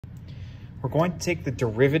we're going to take the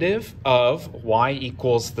derivative of y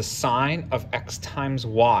equals the sine of x times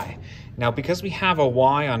y. Now, because we have a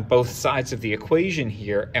y on both sides of the equation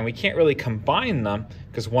here, and we can't really combine them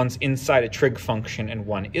because one's inside a trig function and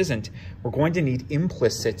one isn't, we're going to need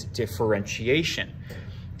implicit differentiation.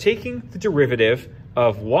 Taking the derivative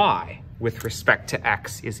of y with respect to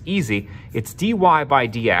x is easy. It's dy by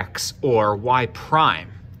dx, or y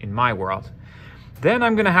prime in my world. Then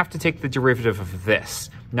I'm going to have to take the derivative of this.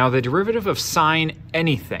 Now, the derivative of sine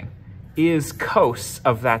anything is cos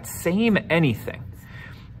of that same anything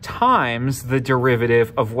times the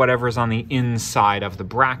derivative of whatever's on the inside of the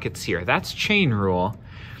brackets here. That's chain rule.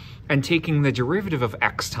 And taking the derivative of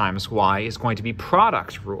x times y is going to be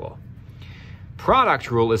product rule. Product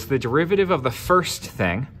rule is the derivative of the first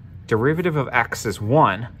thing, derivative of x is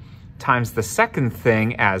 1, times the second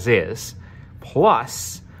thing as is,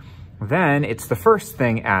 plus then it's the first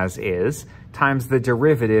thing as is, times the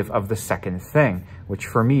derivative of the second thing, which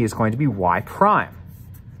for me is going to be y prime.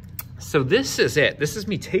 So this is it. This is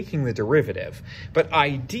me taking the derivative. But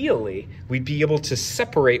ideally, we'd be able to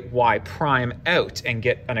separate y prime out and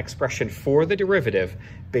get an expression for the derivative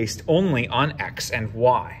based only on x and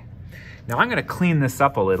y. Now I'm going to clean this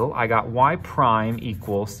up a little. I got y prime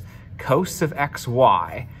equals cos of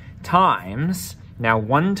xy times, now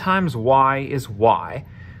 1 times y is y,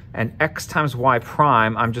 and x times y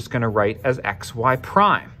prime, I'm just going to write as xy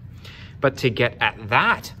prime. But to get at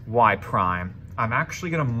that y prime, I'm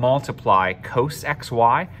actually going to multiply cos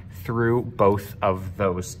xy through both of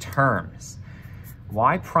those terms.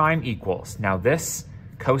 Y prime equals, now this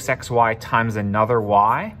cos xy times another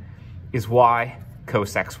y is y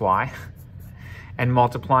cos xy. And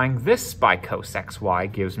multiplying this by cos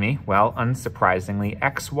xy gives me, well, unsurprisingly,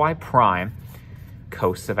 xy prime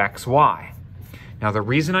cos of xy. Now, the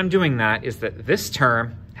reason I'm doing that is that this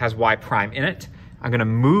term has y prime in it. I'm going to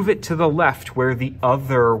move it to the left where the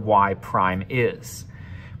other y prime is.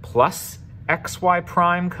 Plus xy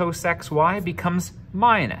prime cos xy becomes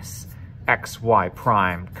minus xy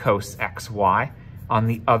prime cos xy on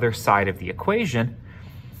the other side of the equation.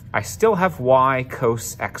 I still have y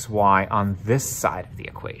cos xy on this side of the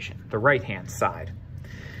equation, the right-hand side.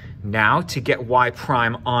 Now, to get y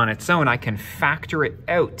prime on its own, I can factor it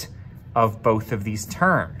out of both of these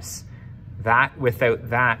terms. That without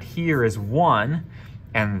that here is 1,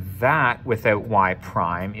 and that without y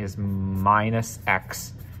prime is minus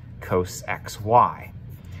x cos xy.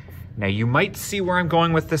 Now, you might see where I'm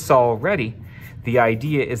going with this already. The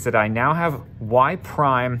idea is that I now have y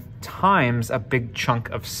prime times a big chunk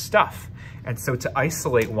of stuff. And so to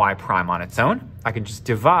isolate y prime on its own, I can just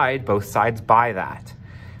divide both sides by that.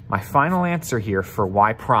 My final answer here for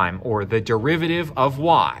y prime, or the derivative of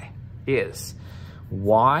y, is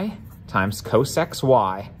y times cos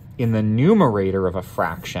xy in the numerator of a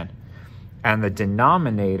fraction, and the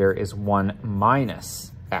denominator is 1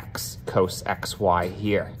 minus x cos xy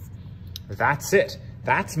here. That's it.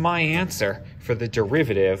 That's my answer for the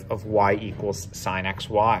derivative of y equals sine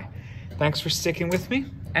xy. Thanks for sticking with me,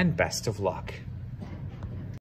 and best of luck.